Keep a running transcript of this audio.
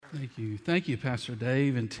Thank you. Thank you, Pastor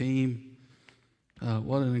Dave and team.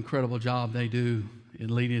 What an incredible job they do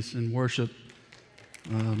in leading us in worship.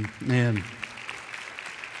 Man,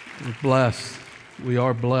 we're blessed. We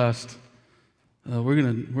are blessed. We're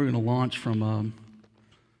gonna launch from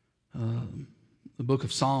the book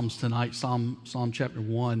of Psalms tonight, Psalm chapter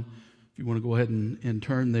 1. If you want to go ahead and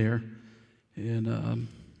turn there, and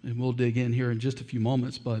we'll dig in here in just a few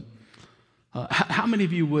moments. But how many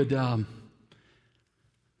of you would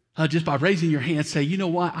just by raising your hand say, you know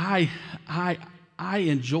what, I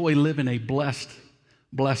enjoy living a blessed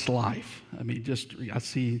life? I mean, I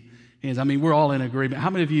see hands. I mean, we're all in agreement.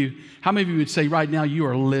 How many of you would say right now you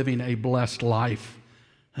are living a blessed life?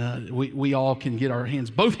 We all can get our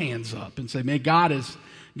both hands up and say, man, God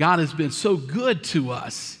has been so good to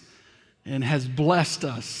us and has blessed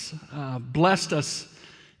us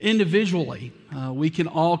individually. We can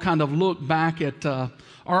all kind of look back at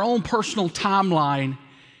our own personal timeline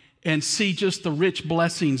and see just the rich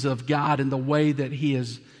blessings of God and the way that He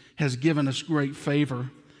has given us great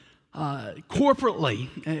favor.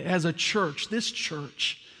 Corporately, as a church, this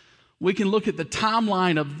church, we can look at the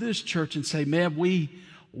timeline of this church and say, man,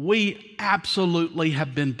 we absolutely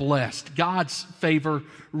have been blessed. God's favor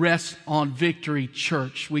rests on Victory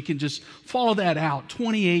Church. We can just follow that out.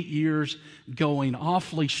 28 years going,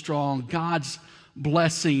 awfully strong. God's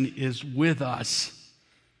blessing is with us.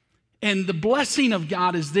 And the blessing of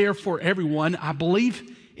God is there for everyone. I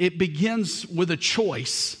believe it begins with a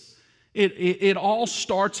choice. It all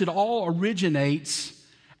starts, it all originates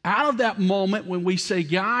out of that moment when we say,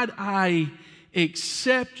 God, I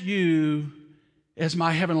accept you as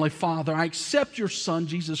my heavenly Father. I accept your Son,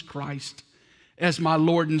 Jesus Christ, as my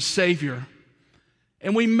Lord and Savior.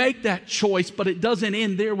 And we make that choice, but it doesn't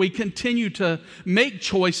end there. We continue to make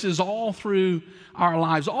choices all through our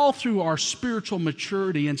lives, all through our spiritual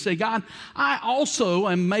maturity, and say, God, I also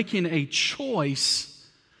am making a choice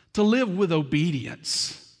to live with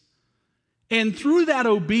obedience. And through that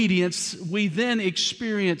obedience, we then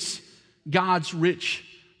experience God's rich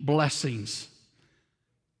blessings.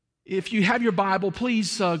 If you have your Bible,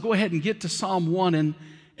 please go ahead and get to Psalm 1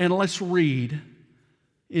 and let's read.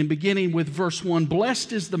 In beginning with verse 1,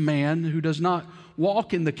 blessed is the man who does not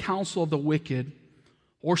walk in the counsel of the wicked,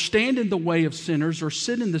 or stand in the way of sinners, or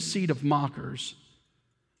sit in the seat of mockers.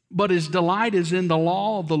 But his delight is in the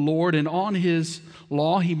law of the Lord, and on his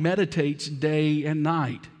law he meditates day and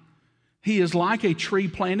night. He is like a tree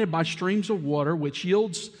planted by streams of water, which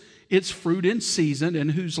yields its fruit in season,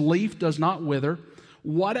 and whose leaf does not wither.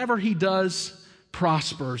 Whatever he does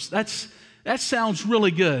prospers. That sounds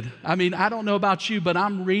really good. I mean, I don't know about you, but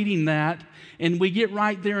I'm reading that, and we get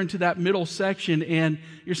right there into that middle section, and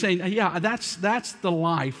you're saying, yeah, that's the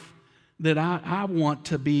life that I want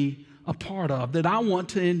to be a part of, that I want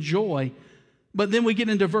to enjoy. But then we get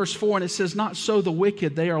into verse 4, and it says, not so the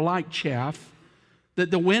wicked, they are like chaff, that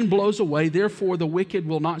the wind blows away. Therefore the wicked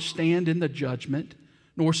will not stand in the judgment,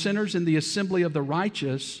 nor sinners in the assembly of the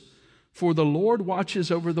righteous. For the Lord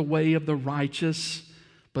watches over the way of the righteous,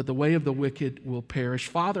 but the way of the wicked will perish.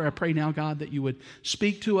 Father, I pray now, God, that you would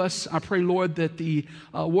speak to us. I pray, Lord, that the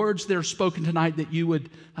words that are spoken tonight, that you would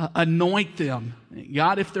anoint them.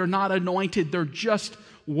 God, if they're not anointed, they're just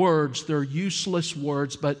words. They're useless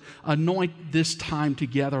words, but anoint this time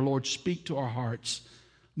together. Lord, speak to our hearts.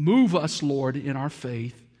 Move us, Lord, in our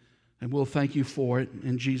faith, and we'll thank you for it.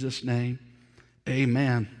 In Jesus' name,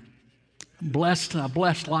 amen. Blessed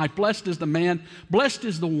life. Blessed is the man. Blessed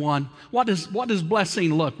is the one. What does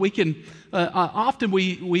blessing look? We can often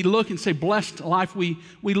we look and say blessed life. We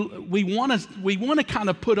want to kind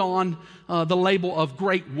of put on the label of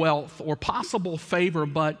great wealth or possible favor,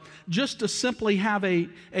 but just to simply have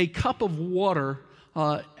a cup of water.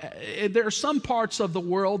 There are some parts of the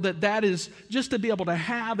world that is just to be able to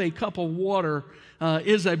have a cup of water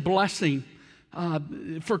is a blessing.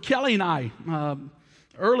 For Kelly and I.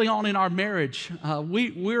 Early on in our marriage,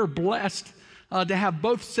 we're blessed to have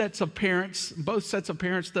both sets of parents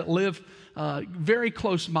that live very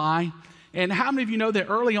close by. And how many of you know that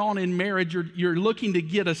early on in marriage, you're looking to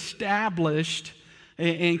get established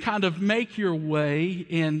and kind of make your way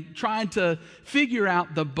and trying to figure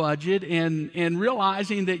out the budget and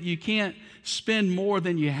realizing that you can't spend more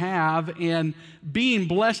than you have, and being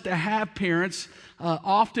blessed to have parents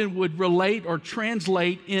often would relate or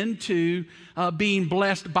translate into being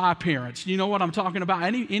blessed by parents. You know what I'm talking about?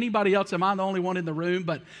 Anybody else? Am I the only one in the room?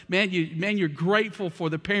 But you're grateful for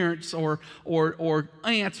the parents or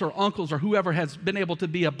aunts or uncles or whoever has been able to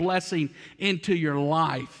be a blessing into your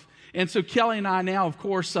life. And so Kelly and I now, of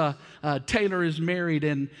course, Taylor is married,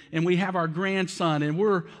 and we have our grandson, and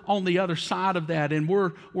we're on the other side of that, and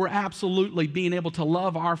we're absolutely being able to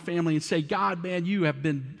love our family and say, God, man, you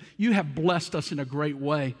have blessed us in a great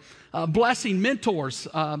way. Blessing mentors.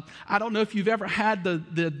 I don't know if you've ever had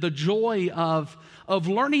the joy of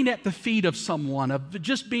learning at the feet of someone, of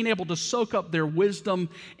just being able to soak up their wisdom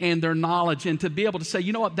and their knowledge, and to be able to say,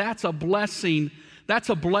 you know what, that's a blessing. That's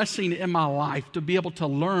a blessing in my life, to be able to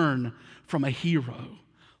learn from a hero,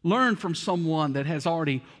 learn from someone that has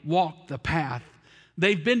already walked the path.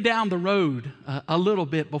 They've been down the road a little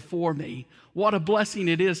bit before me. What a blessing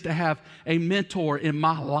it is to have a mentor in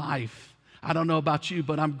my life. I don't know about you,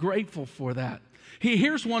 but I'm grateful for that.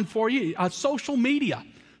 Here's one for you, social media.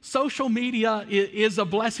 Social media is a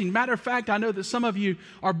blessing. Matter of fact, I know that some of you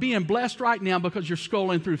are being blessed right now because you're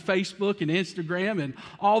scrolling through Facebook and Instagram and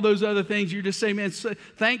all those other things. You just say, man,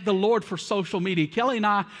 thank the Lord for social media. Kelly and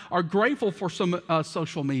I are grateful for some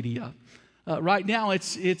social media. Right now,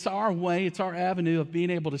 it's our way, it's our avenue of being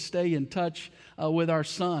able to stay in touch with our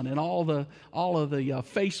son, and all of the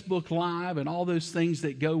Facebook Live and all those things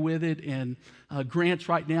that go with it. And Grant's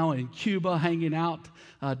right now in Cuba, hanging out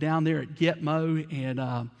down there at Gitmo,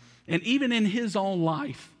 and even in his own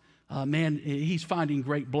life, man, he's finding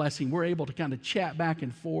great blessing. We're able to kind of chat back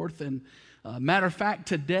and forth. And matter of fact,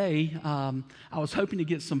 today I was hoping to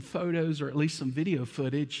get some photos or at least some video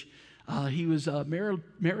footage. He was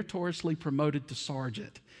meritoriously promoted to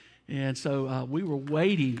sergeant. And so we were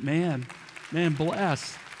waiting. Man,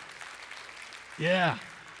 bless. Yeah.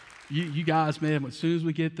 You guys, man, as soon as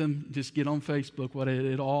we get them, just get on Facebook.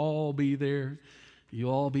 It'll all be there.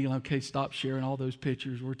 You'll all be, okay, stop sharing all those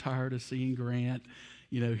pictures. We're tired of seeing Grant,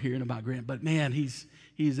 hearing about Grant. But, man,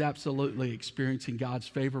 he's absolutely experiencing God's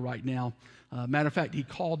favor right now. Matter of fact, he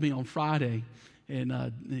called me on Friday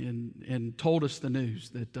and told us the news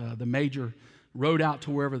that the major rode out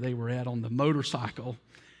to wherever they were at on the motorcycle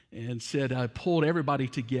and said, pulled everybody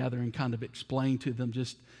together and kind of explained to them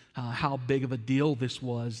just how big of a deal this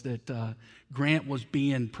was, that Grant was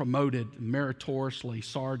being promoted meritoriously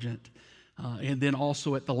sergeant. And then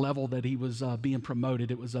also at the level that he was being promoted,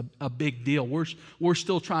 it was a big deal. We're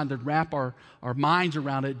still trying to wrap our minds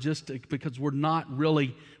around it, just because we're not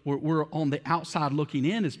really, we're on the outside looking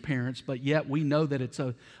in as parents, but yet we know that it's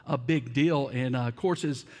a big deal. And of course,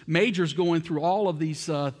 as Major's going through all of these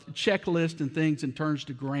checklists and things, and turns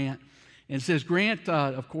to Grant and says, Grant,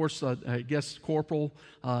 of course, I guess Corporal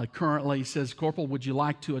currently says, Corporal, would you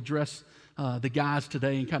like to address the guys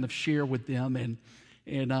today and kind of share with them?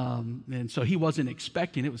 And so he wasn't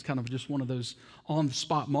expecting. It was kind of just one of those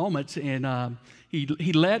on-the-spot moments. And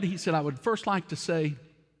he said, I would first like to say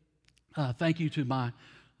thank you to my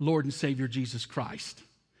Lord and Savior, Jesus Christ.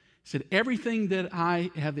 He said, everything that I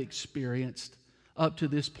have experienced up to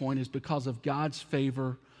this point is because of God's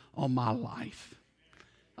favor on my life.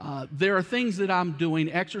 There are things that I'm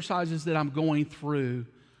doing, exercises that I'm going through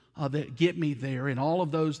that get me there, and all of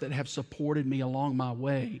those that have supported me along my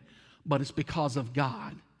way. But it's because of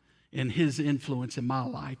God and His influence in my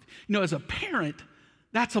life. As a parent,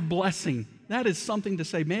 that's a blessing. That is something to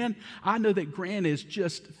say, man, I know that Grant is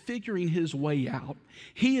just figuring his way out.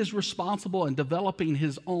 He is responsible in developing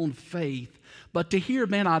his own faith. But to hear,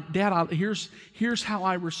 man, Dad, here's how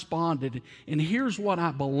I responded, and here's what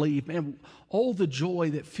I believe. Man, all the joy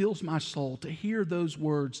that fills my soul to hear those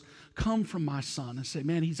words come from my son and say,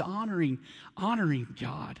 man, he's honoring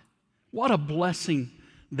God. What a blessing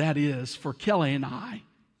that is for Kelly and I.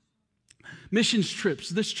 Missions trips.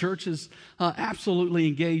 This church is absolutely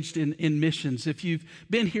engaged in missions. If you've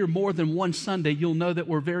been here more than one Sunday, you'll know that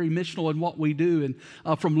we're very missional in what we do,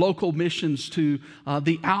 and from local missions to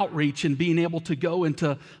the outreach and being able to go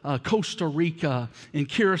into Costa Rica and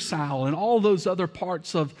Curacao and all those other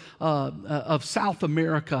parts of South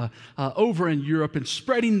America, over in Europe, and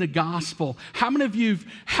spreading the gospel. How many of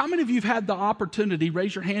you've had the opportunity,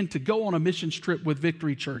 raise your hand, to go on a missions trip with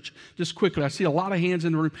Victory Church? Just quickly, I see a lot of hands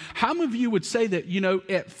in the room. How many of you would say that,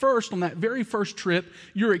 at first, on that very first trip,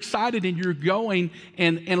 you're excited and you're going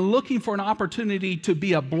and looking for an opportunity to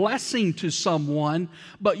be a blessing to someone,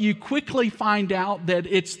 but you quickly find out that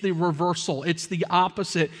it's the reversal, it's the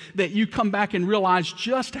opposite, that you come back and realize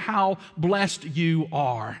just how blessed you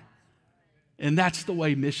are. And that's the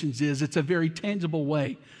way missions is. It's a very tangible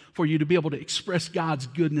way for you to be able to express God's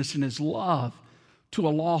goodness and His love to a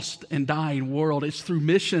lost and dying world. It's through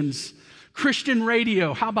missions. Christian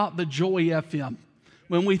radio, how about the Joy FM?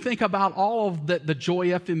 when we think about all of that the Joy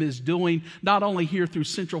FM is doing, not only here through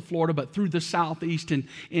Central Florida, but through the Southeast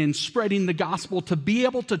and spreading the gospel, to be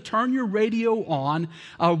able to turn your radio on,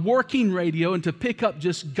 working radio, and to pick up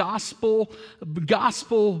just gospel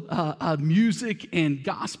music and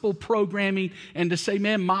gospel programming, and to say,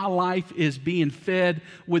 man, my life is being fed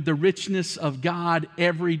with the richness of God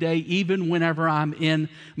every day, even whenever I'm in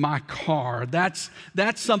my car. That's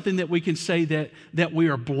something that we can say that we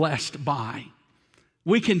are blessed by.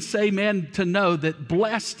 We can say, man, to know that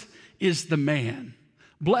blessed is the man.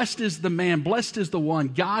 Blessed is the man. Blessed is the one.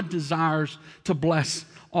 God desires to bless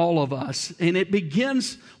all of us. And it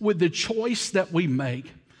begins with the choice that we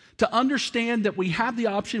make. To understand that we have the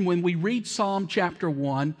option when we read Psalm chapter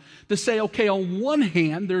 1 to say, okay, on one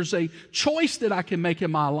hand, there's a choice that I can make in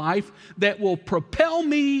my life that will propel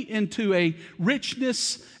me into a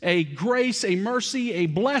richness, a grace, a mercy, a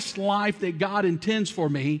blessed life that God intends for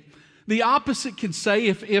me. The opposite can say,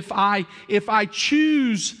 if I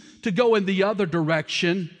choose to go in the other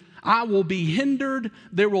direction, I will be hindered,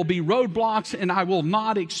 there will be roadblocks, and I will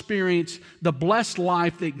not experience the blessed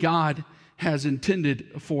life that God has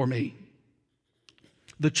intended for me.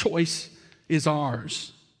 The choice is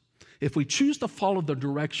ours. If we choose to follow the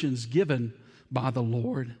directions given by the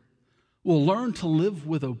Lord, we'll learn to live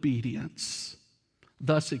with obedience,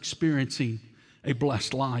 thus experiencing a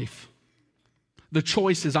blessed life. The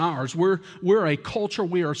choice is ours. We're a culture,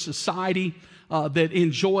 we are a society that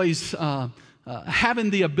enjoys having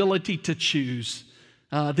the ability to choose,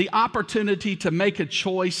 the opportunity to make a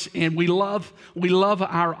choice, and we love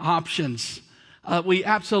our options. We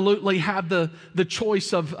absolutely have the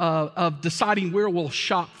choice of deciding where we'll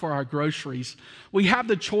shop for our groceries. We have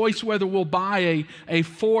the choice whether we'll buy a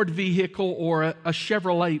Ford vehicle or a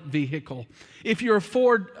Chevrolet vehicle. If you're a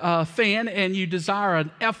Ford fan and you desire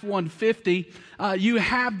an F-150, you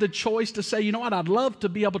have the choice to say, you know what, I'd love to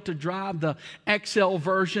be able to drive the XL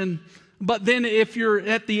version. But then if you're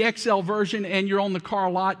at the XL version and you're on the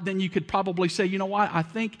car lot, then you could probably say, you know what, I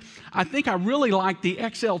think I really like the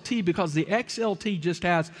XLT because the XLT just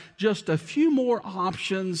has just a few more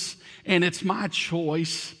options and it's my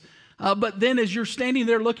choice. But then as you're standing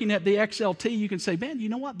there looking at the XLT, you can say, man, you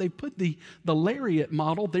know what? They put the Lariat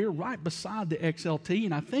model there right beside the XLT,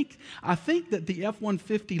 and I think that the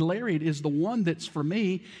F-150 Lariat is the one that's for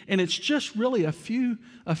me, and it's just really a few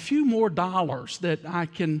more dollars that I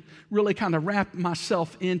can really kind of wrap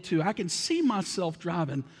myself into. I can see myself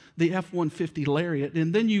driving the F-150 Lariat.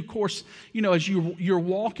 And then you, of course, you know, as you're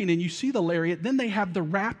walking and you see the Lariat, then they have the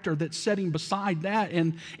Raptor that's sitting beside that,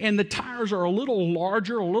 and the tires are a little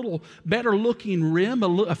larger, a little better looking rim,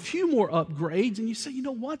 a few more upgrades, and you say, you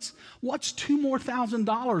know, what's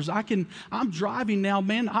 $2,000? I'm driving now,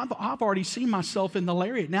 man. I've already seen myself in the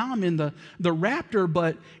Lariat. Now I'm in the Raptor,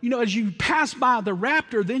 but you know, as you pass by the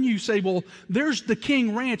Raptor, then you say, well, there's the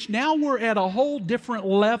King Ranch. Now we're at a whole different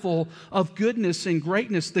level of goodness and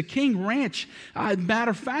greatness. The King Ranch,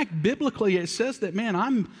 matter of fact, biblically it says that, man,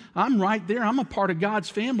 I'm right there. I'm a part of God's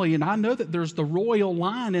family, and I know that there's the royal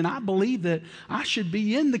line, and I believe that I should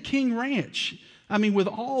be in the King Ranch. I mean, with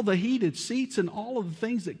all the heated seats and all of the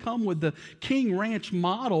things that come with the King Ranch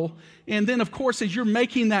model. And then, of course, as you're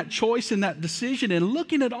making that choice and that decision and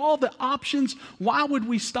looking at all the options, why would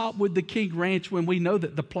we stop with the King Ranch when we know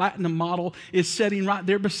that the Platinum model is sitting right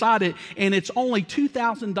there beside it, and it's only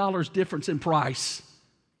 $2,000 difference in price?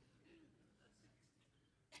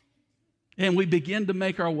 And we begin to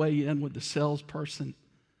make our way in with the salesperson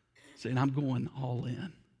saying, I'm going all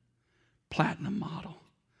in. Platinum model.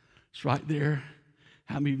 It's right there.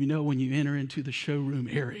 How many of you know when you enter into the showroom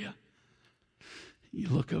area, you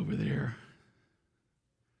look over there,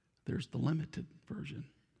 there's the limited version.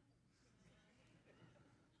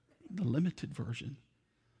 The limited version.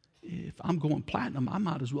 If I'm going platinum, I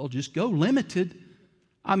might as well just go limited.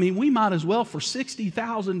 I mean, we might as well, for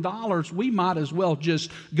 $60,000, we might as well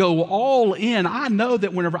just go all in. I know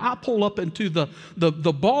that whenever I pull up into the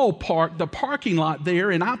ballpark, the parking lot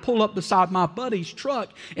there, and I pull up beside my buddy's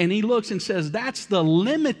truck, and he looks and says, that's the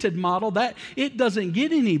limited model, that it doesn't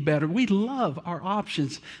get any better. We love our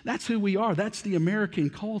options. That's who we are. That's the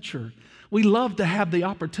American culture. We love to have the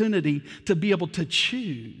opportunity to be able to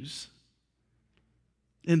choose.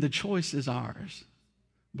 And the choice is ours.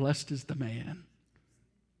 Blessed is the man.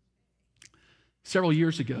 Several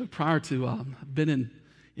years ago, prior to, I've been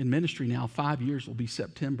in ministry now, 5 years will be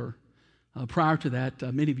September. Prior to that,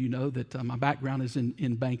 many of you know that my background is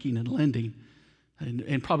in banking and lending.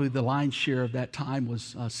 And probably the lion's share of that time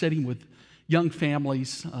was sitting with young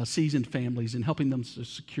families, seasoned families, and helping them to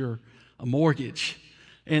secure a mortgage.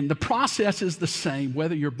 And the process is the same,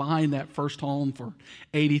 whether you're buying that first home for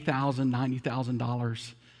 $80,000,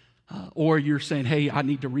 $90,000, or you're saying, hey, I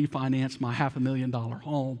need to refinance my $500,000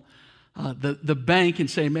 home. The bank can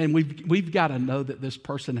say, man, we've got to know that this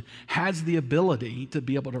person has the ability to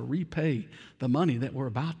be able to repay the money that we're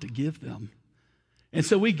about to give them. And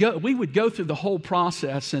so we would go through the whole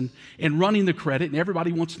process and running the credit, and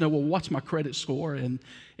everybody wants to know, well, what's my credit score? And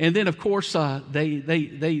then, of course,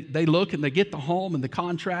 they look and they get the home and the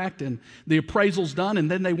contract and the appraisal's done, and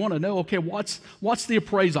then they want to know, okay, what's the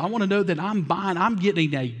appraisal? I want to know that I'm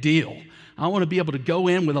getting a deal. I want to be able to go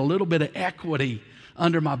in with a little bit of equity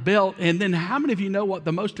under my belt. And then how many of you know what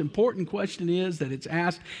the most important question is that it's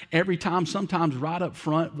asked every time, sometimes right up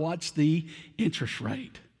front? What's the interest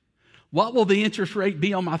rate? What will the interest rate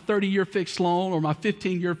be on my 30-year fixed loan or my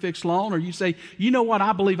 15-year fixed loan? Or you say, you know what,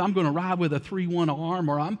 I believe I'm going to ride with a 3-1 arm,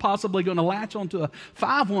 or I'm possibly going to latch onto a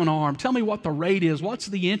 5-1 arm. Tell me what the rate is. What's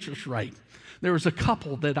the interest rate? There was a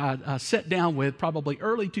couple that I sat down with probably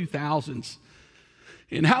early 2000s.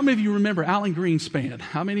 And how many of you remember Alan Greenspan?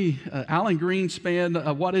 How many, Alan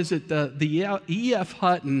Greenspan, what is it? The E.F.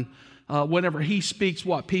 Hutton, whenever he speaks,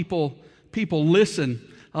 what people listen.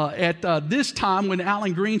 At this time, when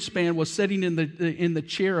Alan Greenspan was sitting in the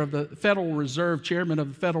chair of the Federal Reserve, chairman of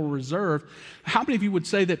the Federal Reserve, how many of you would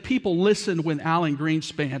say that people listened when Alan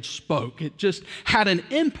Greenspan spoke? It just had an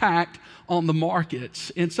impact on the markets.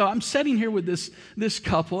 And so I'm sitting here with this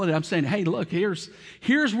couple, and I'm saying, hey, look, here's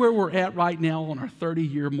where we're at right now on our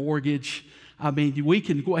 30-year mortgage. I mean, we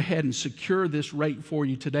can go ahead and secure this rate for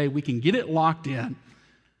you today. We can get it locked in.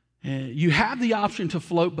 You have the option to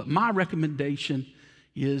float, but my recommendation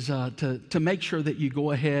is to make sure that you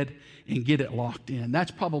go ahead and get it locked in.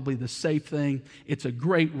 That's probably the safe thing. It's a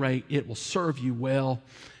great rate. It will serve you well.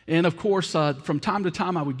 And of course, from time to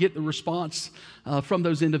time, I would get the response from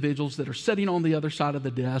those individuals that are sitting on the other side of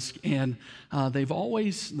the desk, and they've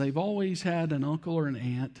always had an uncle or an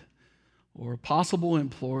aunt or a possible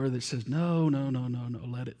employer that says, no,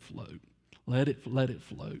 let it float. Let it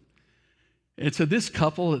float. And so this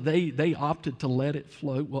couple, they opted to let it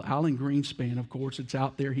float. Well, Alan Greenspan, of course, it's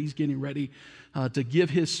out there. He's getting ready to give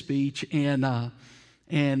his speech, and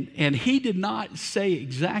he did not say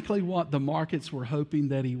exactly what the markets were hoping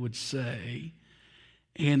that he would say.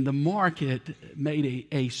 And the market made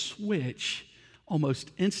a switch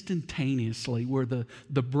almost instantaneously where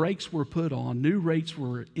the brakes were put on, new rates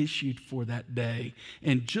were issued for that day.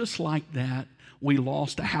 And just like that, we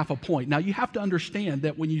lost a 0.5 point. Now, you have to understand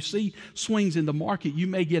that when you see swings in the market, you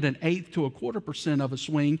may get 1/8 to 1/4% of a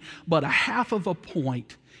swing, but a 0.5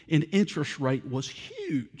 point in interest rate was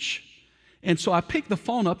huge. And so I picked the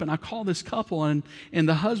phone up and I call this couple, and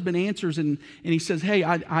the husband answers and he says, hey,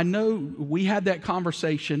 I know we had that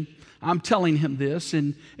conversation. I'm telling him this,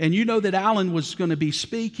 and you know that Alan was going to be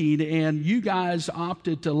speaking, and you guys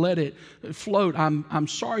opted to let it float. I'm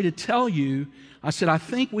sorry to tell you. I said, I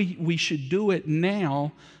think we should do it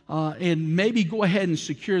now and maybe go ahead and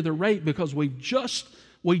secure the rate, because we just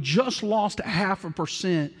lost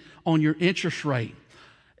 0.5% on your interest rate.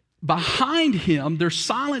 Behind him, there's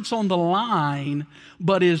silence on the line,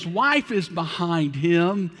 but his wife is behind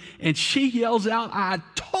him, and she yells out, I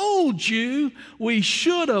told you we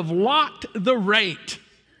should have locked the rate.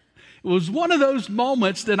 It was one of those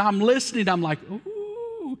moments that I'm listening, I'm like,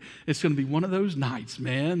 ooh, it's going to be one of those nights,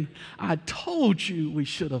 man. I told you we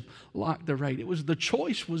should have locked the rate. The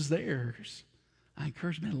choice was theirs. I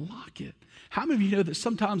encourage men, lock it. How many of you know that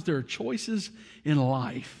sometimes there are choices in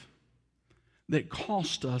life that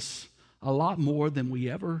cost us a lot more than we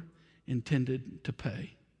ever intended to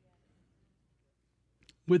pay?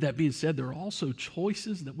 With that being said, there are also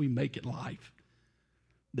choices that we make in life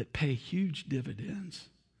that pay huge dividends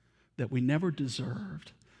that we never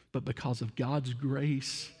deserved, but because of God's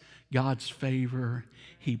grace, God's favor,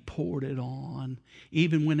 He poured it on.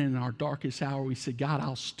 Even when in our darkest hour we said, God,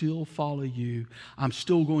 I'll still follow you. I'm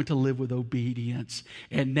still going to live with obedience.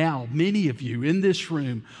 And now many of you in this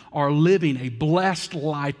room are living a blessed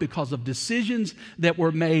life because of decisions that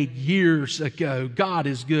were made years ago. God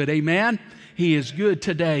is good. Amen? He is good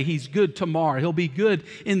today. He's good tomorrow. He'll be good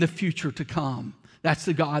in the future to come. That's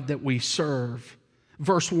the God that we serve.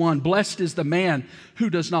 Verse 1, blessed is the man who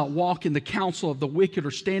does not walk in the counsel of the wicked, or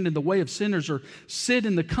stand in the way of sinners, or sit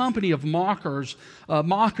in the company of mockers.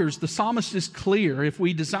 The psalmist is clear. If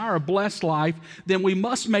we desire a blessed life, then we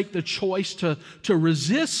must make the choice to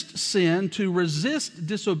resist sin, to resist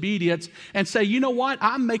disobedience, and say, you know what?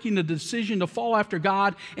 I'm making the decision to follow after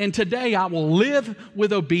God, and today I will live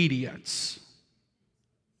with obedience.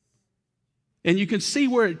 And you can see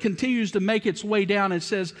where it continues to make its way down. It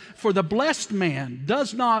says, for the blessed man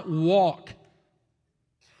does not walk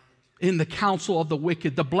in the counsel of the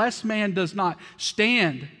wicked. The blessed man does not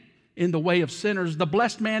stand in the way of sinners. The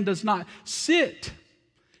blessed man does not sit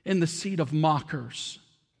in the seat of mockers.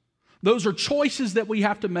 Those are choices that we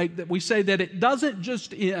have to make, that we say that it doesn't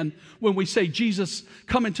just end when we say, Jesus,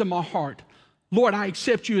 come into my heart. Lord, I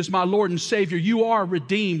accept you as my Lord and Savior. You are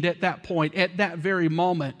redeemed at that point, at that very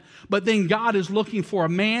moment. But then God is looking for a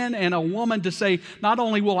man and a woman to say, not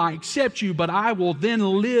only will I accept you, but I will then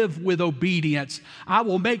live with obedience. I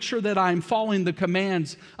will make sure that I'm following the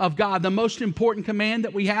commands of God. The most important command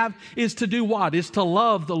that we have is to do what? Is to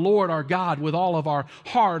love the Lord our God with all of our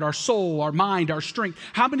heart, our soul, our mind, our strength.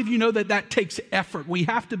 How many of you know that that takes effort? We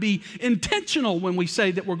have to be intentional when we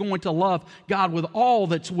say that we're going to love God with all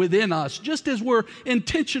that's within us. Just as we're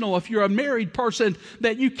intentional, if you're a married person,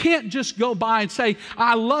 that you can't just go by and say,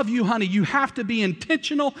 I love you, honey. You have to be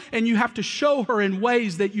intentional, and you have to show her in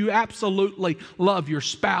ways that you absolutely love your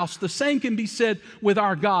spouse. The same can be said with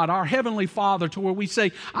our God, our Heavenly Father, to where we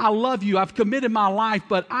say, I love you. I've committed my life,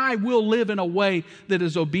 but I will live in a way that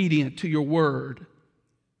is obedient to your word.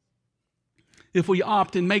 If we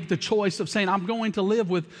opt and make the choice of saying, I'm going to live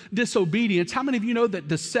with disobedience, how many of you know that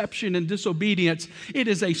deception and disobedience, it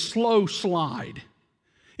is a slow slide?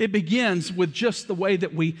 It begins with just the way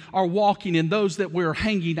that we are walking and those that we're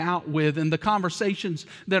hanging out with and the conversations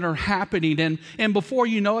that are happening. And before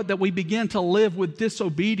you know it, that we begin to live with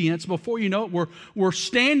disobedience. Before you know it, we're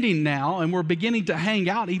standing now and we're beginning to hang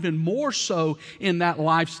out even more so in that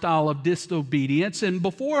lifestyle of disobedience. And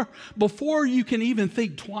before you can even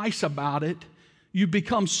think twice about it, you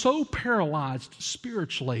become so paralyzed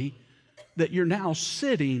spiritually that you're now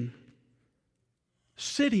sitting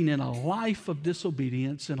in a life of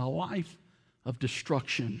disobedience and a life of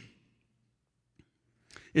destruction.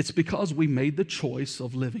 It's because we made the choice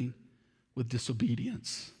of living with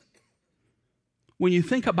disobedience. When you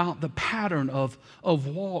think about the pattern of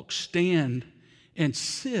walk, stand, and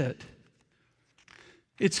sit,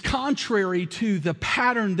 it's contrary to the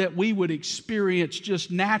pattern that we would experience,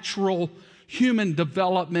 just natural human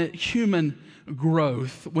development, human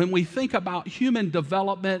growth. When we think about human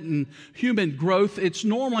development and human growth, it's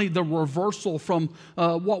normally the reversal from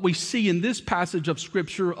what we see in this passage of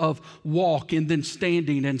Scripture of walk and then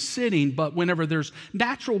standing and sitting. But whenever there's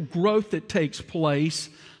natural growth that takes place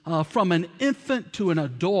from an infant to an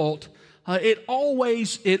adult, it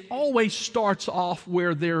always starts off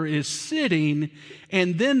where there is sitting,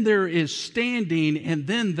 and then there is standing, and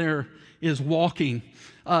then there is walking.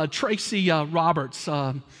 Tracy Roberts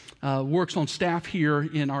works on staff here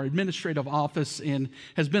in our administrative office and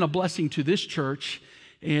has been a blessing to this church.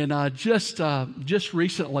 And just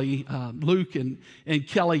recently, Luke and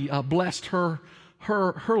Kelly blessed her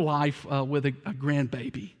life with a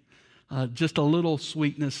grandbaby. Just a little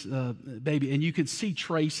sweetness baby. And you can see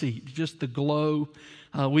Tracy, just the glow.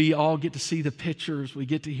 We all get to see the pictures. We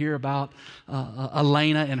get to hear about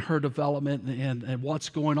Elena and her development and what's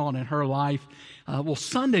going on in her life. Well,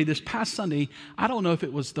 this past Sunday, I don't know if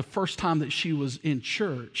it was the first time that she was in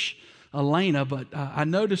church, Elena, but I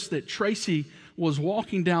noticed that Tracy was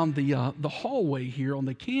walking down the hallway here on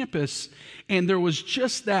the campus, and there was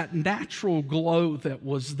just that natural glow that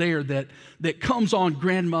was there that comes on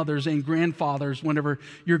grandmothers and grandfathers whenever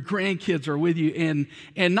your grandkids are with you.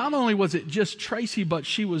 And not only was it just Tracy, but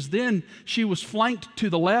she was flanked to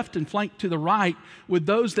the left and flanked to the right with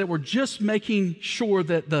those that were just making sure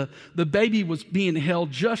that the baby was being held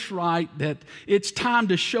just right, that it's time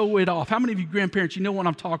to show it off. How many of you grandparents, you know what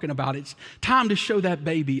I'm talking about? It's time to show that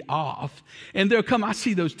baby off. And they'll come, I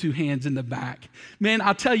see those two hands in the back. Man,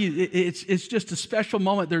 I'll tell you, it's just a special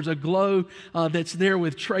moment. There's a glow that's there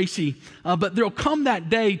with Tracy. But there'll come that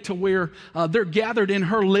day to where they're gathered in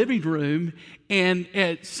her living room, and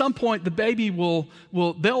at some point the baby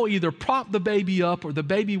they'll either prop the baby up, or the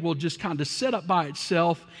baby will just kind of sit up by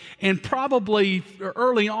itself, and probably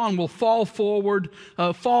early on will fall forward,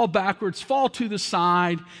 fall backwards, fall to the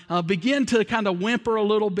side, begin to kind of whimper a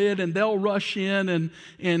little bit, and they'll rush in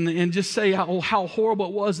and just say how horrible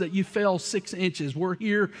it was that you fell 6 inches. We're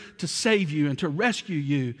here to save you and to rescue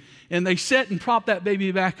you. And they sit and prop that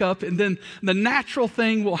baby back up, and then the natural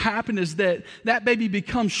thing will happen is that baby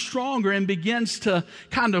becomes stronger and begins to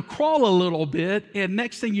kind of crawl a little bit, and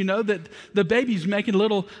next thing you know, that the baby's making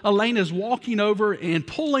Elena's walking over and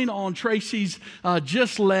pulling on Tracy's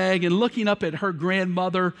just leg and looking up at her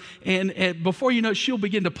grandmother, and before you know it, she'll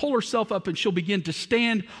begin to pull herself up and she'll begin to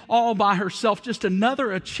stand all by herself. Just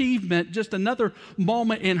another achievement, just another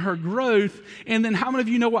moment in her growth. And then how many of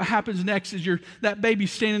you know what happens next is that baby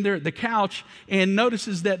standing there at the couch and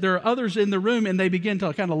notices that there are others in the room, and they begin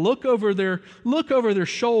to kind of look over their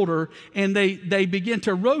shoulder, and they they begin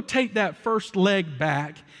to rotate that first leg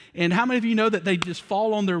back. And how many of you know that they just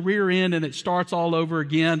fall on their rear end and it starts all over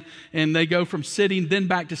again, and they go from sitting then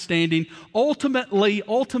back to standing?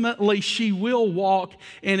 Ultimately, she will walk,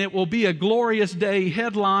 and it will be a glorious day.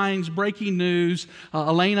 Headlines, breaking news,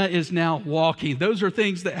 Elena is now walking. Those are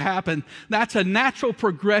things that happen. That's a natural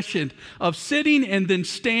progression of sitting and then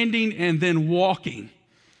standing and then walking.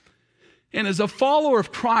 And as a follower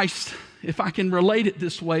of Christ, if I can relate it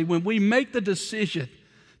this way, when we make the decision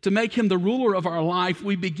to make him the ruler of our life,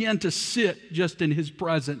 we begin to sit just in his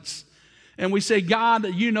presence. And we say,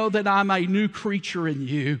 God, you know that I'm a new creature in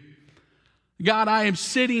you. God, I am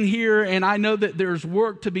sitting here and I know that there's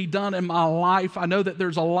work to be done in my life. I know that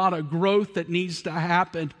there's a lot of growth that needs to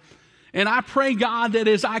happen. And I pray, God, that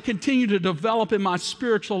as I continue to develop in my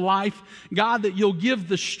spiritual life, God, that you'll give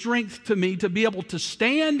the strength to me to be able to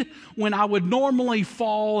stand when I would normally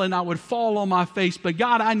fall and I would fall on my face. But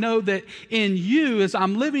God, I know that in you, as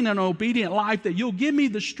I'm living an obedient life, that you'll give me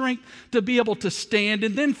the strength to be able to stand.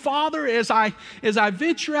 And then, Father, as I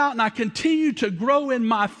venture out and I continue to grow in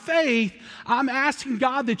my faith, I'm asking,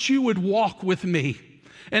 God, that you would walk with me.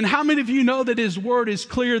 And how many of you know that his word is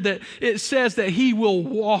clear, that it says that he will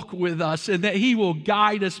walk with us and that he will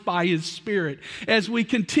guide us by his Spirit as we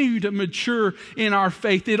continue to mature in our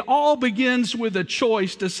faith? It all begins with a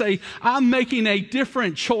choice to say, I'm making a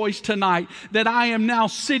different choice tonight, that I am now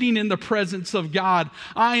sitting in the presence of God.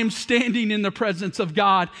 I am standing in the presence of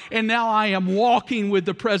God, and now I am walking with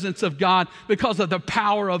the presence of God because of the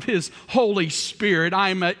power of his Holy Spirit.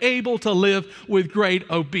 I am able to live with great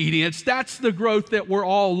obedience. That's the growth that we're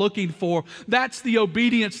all looking for. That's the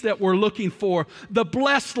obedience that we're looking for. The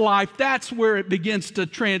blessed life, that's where it begins to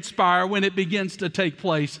transpire, when it begins to take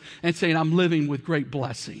place, and saying, I'm living with great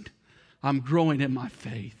blessing. I'm growing in my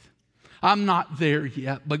faith. I'm not there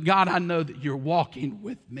yet, but God, I know that you're walking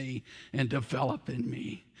with me and developing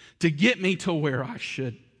me to get me to where I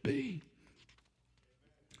should be.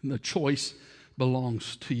 And the choice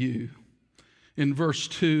belongs to you. In verse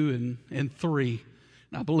 2 and 3,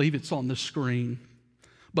 and I believe it's on the screen,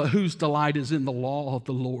 but whose delight is in the law of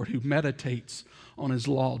the Lord, who meditates on his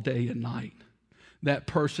law day and night. That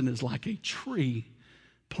person is like a tree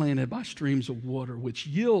planted by streams of water, which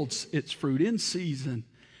yields its fruit in season,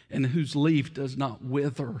 and whose leaf does not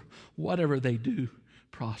wither. Whatever they do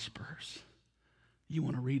prospers. You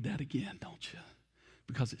want to read that again, don't you?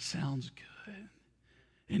 Because it sounds good,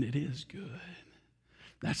 and it is good.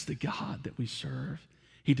 That's the God that we serve.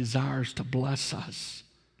 He desires to bless us.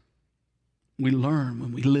 We learn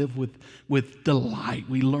when we live with delight.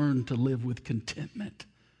 We learn to live with contentment.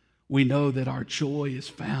 We know that our joy is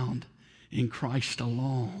found in Christ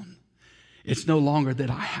alone. It's no longer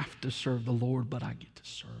that I have to serve the Lord, but I get to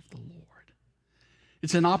serve the Lord.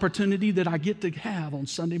 It's an opportunity that I get to have on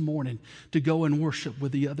Sunday morning to go and worship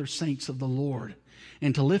with the other saints of the Lord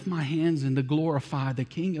and to lift my hands and to glorify the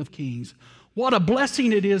King of Kings. What a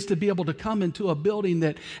blessing it is to be able to come into a building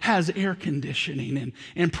that has air conditioning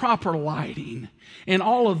and proper lighting and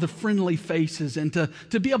all of the friendly faces, and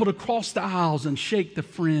to be able to cross the aisles and shake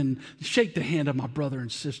the hand of my brother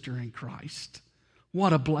and sister in Christ.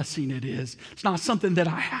 What a blessing it is. It's not something that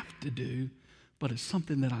I have to do, but it's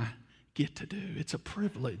something that I get to do. It's a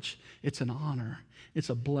privilege. It's an honor. It's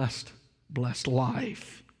a blessed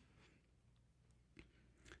life.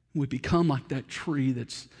 We become like that tree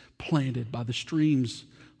that's planted by the streams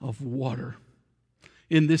of water.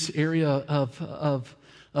 In this area of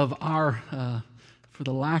our, for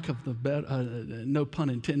the lack of the better, no pun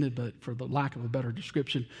intended, but for the lack of a better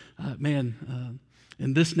description,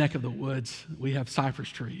 in this neck of the woods, we have cypress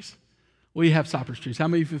trees. We have cypress trees. How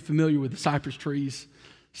many of you are familiar with the cypress trees?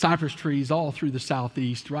 Cypress trees all through the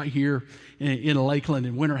southeast, right here in Lakeland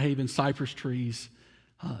and Winter Haven, cypress trees.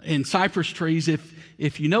 And cypress trees,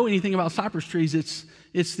 if you know anything about cypress trees,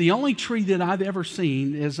 it's the only tree that I've ever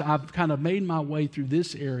seen, as I've kind of made my way through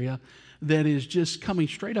this area, that is just coming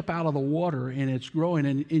straight up out of the water, and it's growing.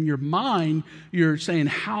 And in your mind, you're saying,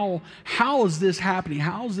 how is this happening?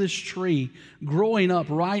 How is this tree growing up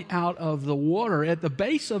right out of the water? At the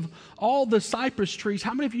base of all the cypress trees,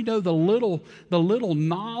 how many of you know the little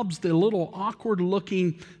knobs, the little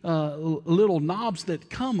awkward-looking little knobs that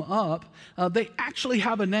come up? They actually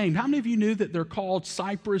have a name. How many of you knew that they're called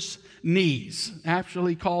cypress knees?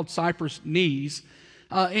 Actually called cypress knees.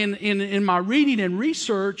 In my reading and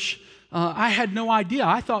research, I had no idea.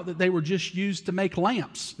 I thought that they were just used to make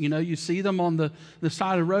lamps. You know, you see them on the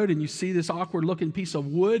side of the road, and you see this awkward looking piece of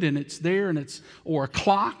wood, and it's there, and it's, or a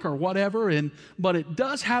clock or whatever. But it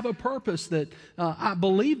does have a purpose that I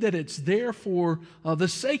believe that it's there for the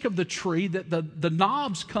sake of the tree, that the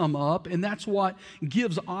knobs come up, and that's what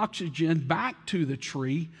gives oxygen back to the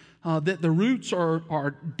tree. That the roots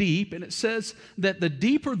are deep, and it says that the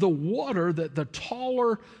deeper the water, that the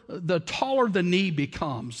taller the knee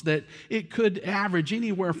becomes, that it could average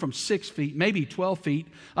anywhere from 6 feet, maybe 12 feet.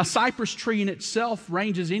 A cypress tree in itself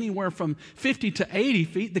ranges anywhere from 50 to 80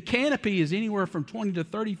 feet. The canopy is anywhere from 20 to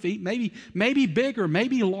 30 feet, maybe bigger,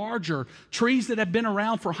 maybe larger. Trees that have been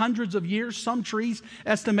around for hundreds of years, some trees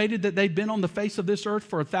estimated that they've been on the face of this earth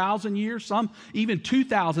for 1,000 years, some even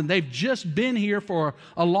 2,000. They've just been here for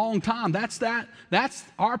a long time. That's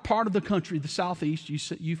our part of the country, the southeast.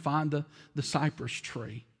 You find the cypress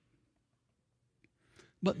tree.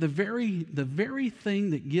 But the very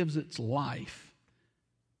thing that gives its life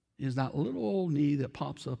is that little old knee that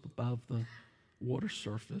pops up above the water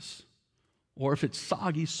surface. Or if it's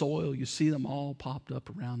soggy soil, you see them all popped up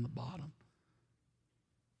around the bottom.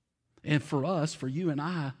 And for us, for you and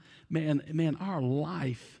I, man, our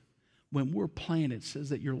life, when we're planted, it says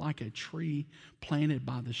that you're like a tree planted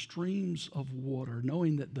by the streams of water,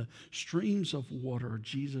 knowing that the streams of water are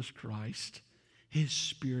Jesus Christ, His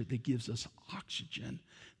Spirit that gives us oxygen,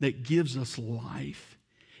 that gives us life.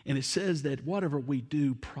 And it says that whatever we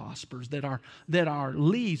do prospers, that our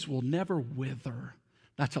leaves will never wither.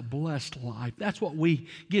 That's a blessed life. That's what we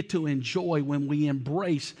get to enjoy when we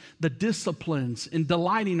embrace the disciplines and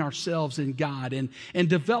delighting ourselves in God and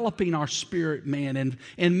developing our spirit man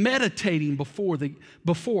and meditating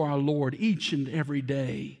before our Lord each and every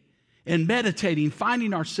day. And meditating,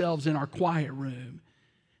 finding ourselves in our quiet room.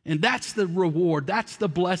 And that's the reward. That's the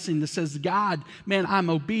blessing that says, God, man, I'm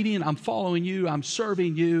obedient. I'm following you. I'm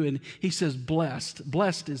serving you. And He says, blessed.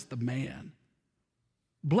 Blessed is the man.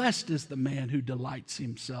 Blessed is the man who delights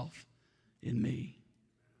himself in me.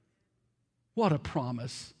 What a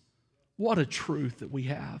promise. What a truth that we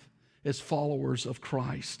have as followers of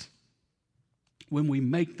Christ. When we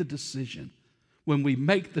make the decision, when we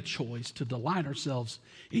make the choice to delight ourselves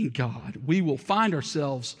in God, we will find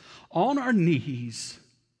ourselves on our knees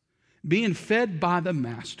being fed by the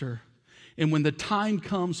Master. And when the time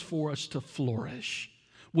comes for us to flourish,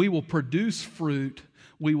 we will produce fruit.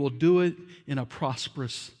 We will do it in a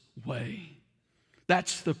prosperous way.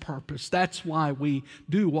 That's the purpose. That's why we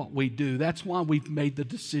do what we do. That's why we've made the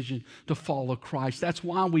decision to follow Christ. That's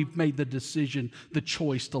why we've made the decision, the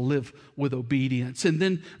choice to live with obedience. And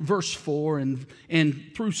then verse 4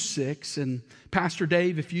 and through 6. And Pastor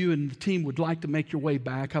Dave, if you and the team would like to make your way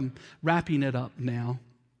back, I'm wrapping it up now.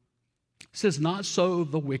 It says, not so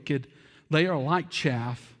the wicked. They are like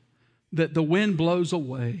chaff that the wind blows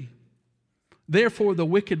away. Therefore, the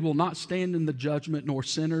wicked will not stand in the judgment, nor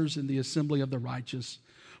sinners in the assembly of the righteous.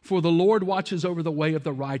 For the Lord watches over the way of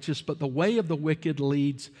the righteous, but the way of the wicked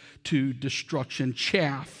leads to destruction.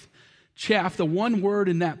 Chaff. Chaff, the one word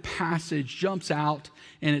in that passage jumps out,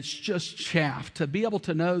 and it's just chaff. To be able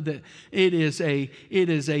to know that it is a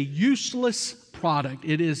useless product.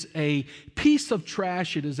 It is a piece of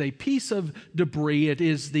trash. It is a piece of debris. It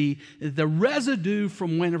is the residue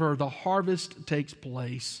from whenever the harvest takes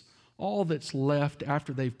place. All that's left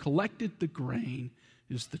after they've collected the grain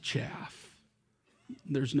is the chaff.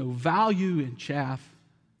 There's no value in chaff.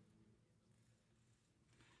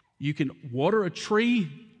 You can water a tree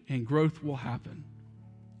and growth will happen.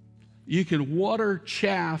 You can water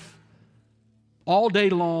chaff all day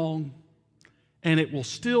long and it will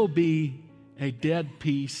still be a dead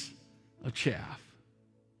piece of chaff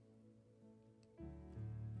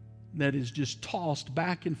that is just tossed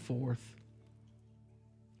back and forth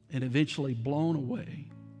and eventually blown away.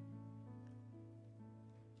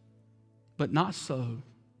 But not so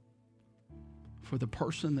for the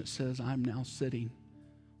person that says, I'm now sitting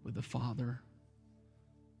with the Father.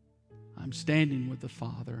 I'm standing with the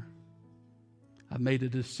Father. I've made a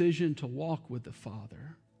decision to walk with the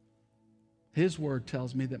Father. His word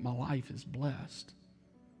tells me that my life is blessed.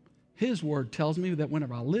 His word tells me that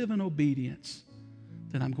whenever I live in obedience,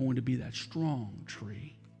 then I'm going to be that strong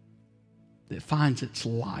tree that finds its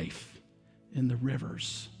life in the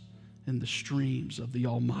rivers, in the streams of the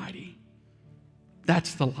Almighty.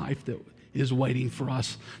 That's the life that is waiting for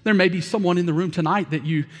us. There may be someone in the room tonight that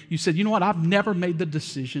you said, you know what, I've never made the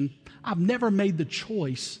decision. I've never made the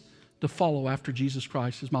choice to follow after Jesus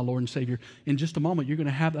Christ as my Lord and Savior. In just a moment, you're going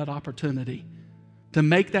to have that opportunity to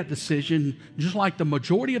make that decision, just like the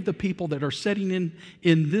majority of the people that are sitting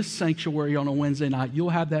in this sanctuary on a Wednesday night, you'll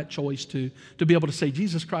have that choice to be able to say,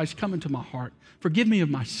 Jesus Christ, come into my heart. Forgive me of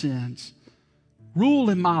my sins. Rule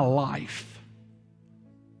in my life.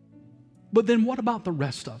 But then what about the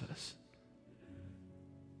rest of us?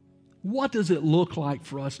 What does it look like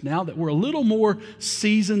for us now that we're a little more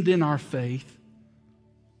seasoned in our faith?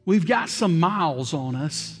 We've got some miles on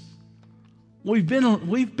us. We've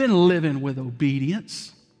been living with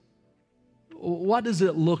obedience. What does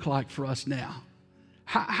it look like for us now?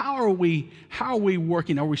 How are we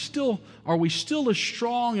working? Are we still as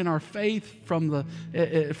strong in our faith from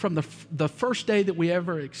the first day that we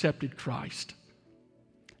ever accepted Christ?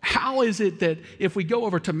 How is it that if we go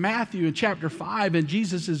over to Matthew in chapter 5 and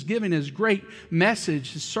Jesus is giving his great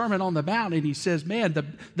message, his Sermon on the Mount, and he says, man,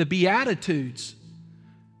 the Beatitudes,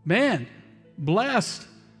 man, blessed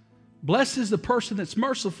is the person that's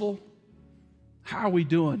merciful. How are we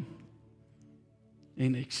doing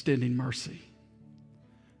in extending mercy?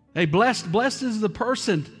 Hey, blessed is the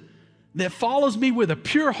person that follows me with a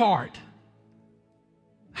pure heart.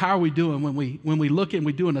 How are we doing when we look and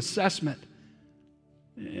we do an assessment?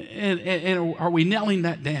 And are we nailing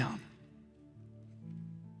that down?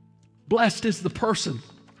 Blessed is the person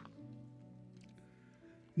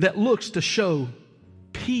that looks to show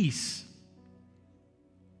peace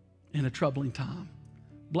in a troubling time.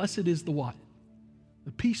 Blessed is the what?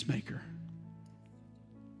 The peacemaker.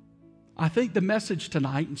 I think the message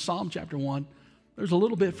tonight in Psalm chapter 1, there's a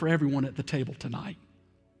little bit for everyone at the table tonight.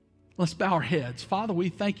 Let's bow our heads. Father, we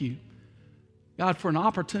thank you, God, for an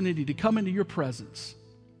opportunity to come into your presence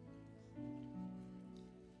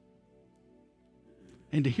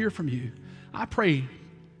and to hear from you. I pray,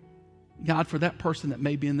 God, for that person that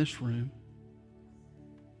may be in this room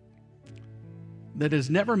that has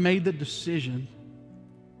never made the decision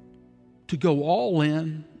to go all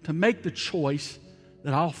in, to make the choice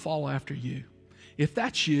that I'll follow after you. If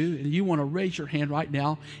that's you and you want to raise your hand right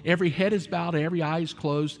now, every head is bowed, every eye is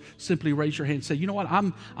closed, simply raise your hand and say, you know what,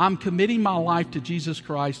 I'm committing my life to Jesus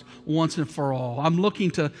Christ once and for all. I'm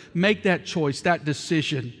looking to make that choice, that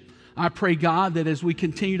decision. I pray, God, that as we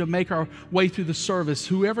continue to make our way through the service,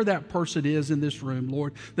 whoever that person is in this room,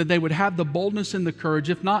 Lord, that they would have the boldness and the courage,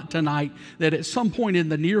 if not tonight, that at some point in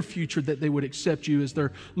the near future that they would accept you as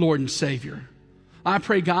their Lord and Savior. I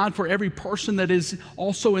pray, God, for every person that is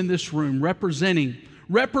also in this room representing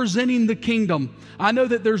the kingdom. I know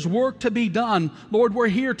that there's work to be done. Lord, we're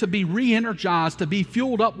here to be re-energized, to be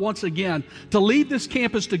fueled up once again, to leave this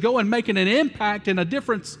campus, to go and make an impact and a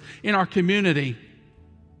difference in our community.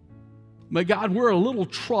 But God, we're a little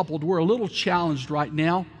troubled. We're a little challenged right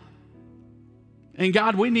now. And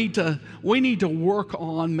God, we need to work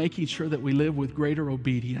on making sure that we live with greater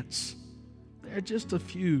obedience. There are just a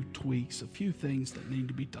few tweaks, a few things that need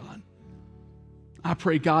to be done. I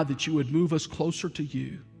pray, God, that you would move us closer to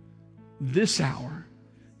you this hour,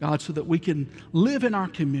 God, so that we can live in our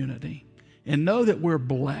community and know that we're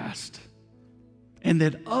blessed and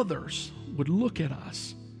that others would look at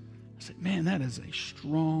us and say, man, that is a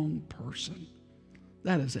strong person.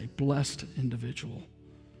 That is a blessed individual.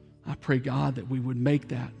 I pray, God, that we would make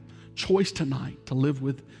that choice tonight to live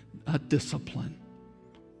with a discipline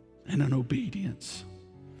and an obedience.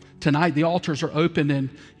 Tonight, the altars are open, and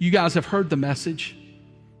you guys have heard the message,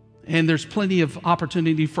 and there's plenty of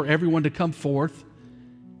opportunity for everyone to come forth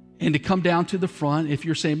and to come down to the front if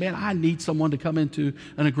you're saying, man, I need someone to come into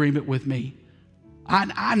an agreement with me.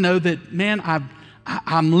 I know that, man,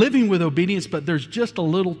 I'm living with obedience, but there's just a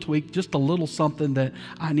little tweak, just a little something that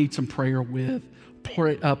I need some prayer with.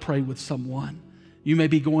 Pray with someone. You may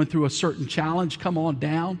be going through a certain challenge. Come on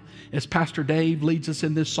down as Pastor Dave leads us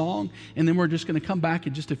in this song, and then we're just going to come back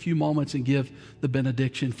in just a few moments and give the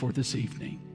benediction for this evening.